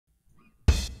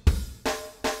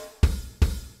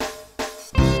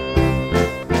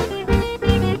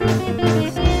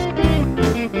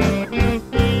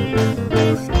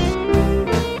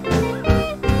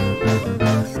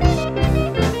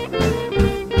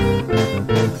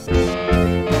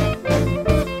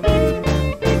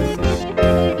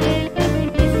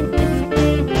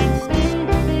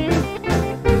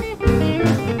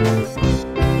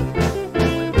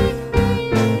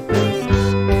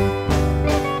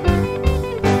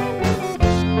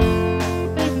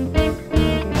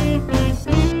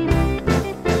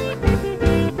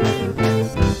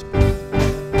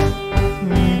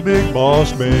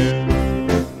boss man.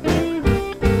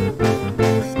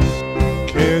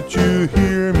 Can't you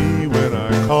hear me when I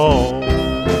call?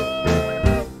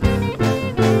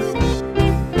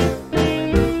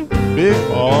 Big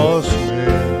boss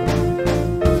man.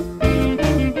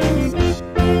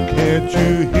 Can't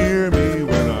you hear me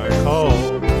when I call?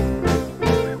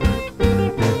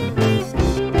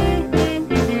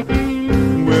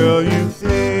 Well, you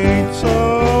ain't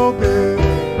so big,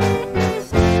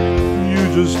 you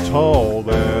just tall,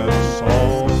 that's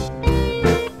all.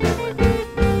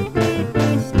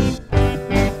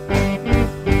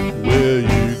 Well,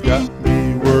 you got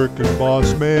me working,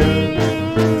 boss man,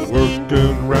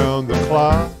 working round the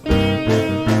clock. I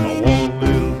want a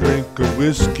little drink of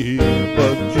whiskey,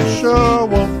 but you sure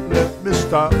won't let me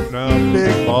stop now,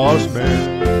 big boss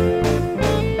man.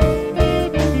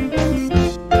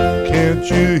 Can't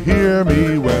you hear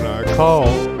me when I call?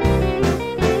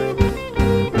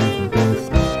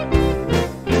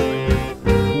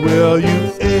 Well, you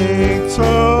ain't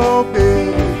so big,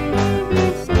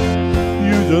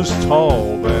 you just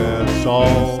tall, that's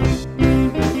all.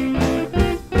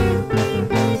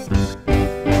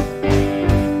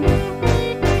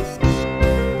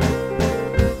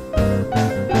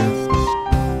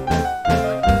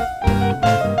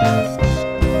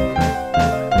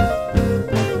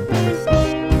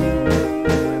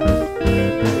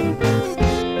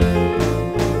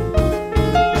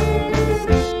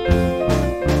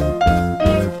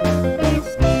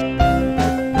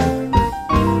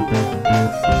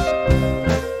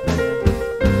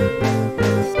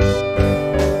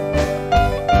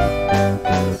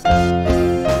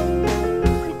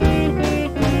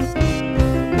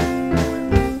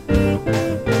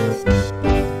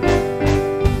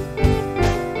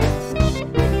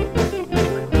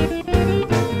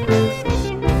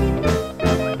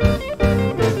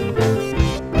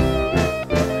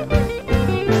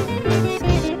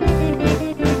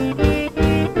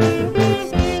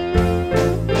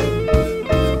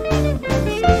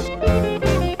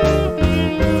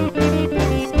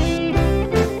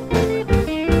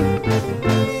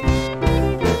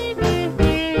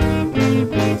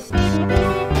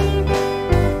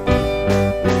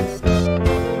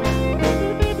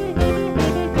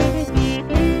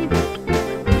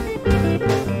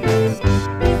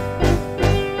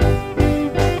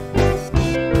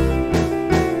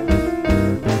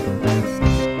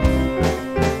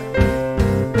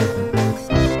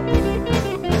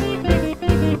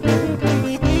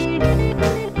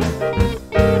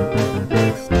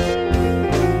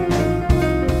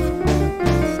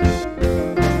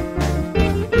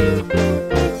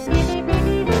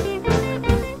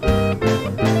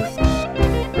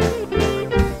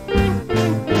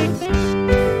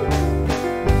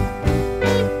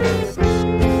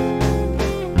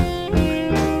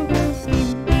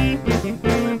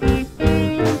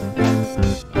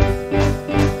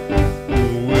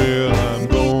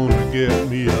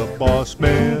 Boss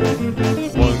man,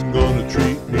 one gonna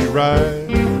treat me right.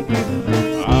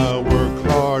 I work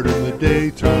hard in the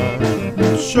daytime,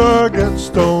 sure get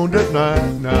stoned at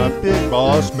night. Now, big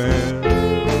boss man,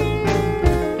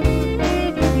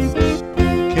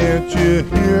 can't you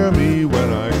hear me when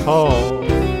I call?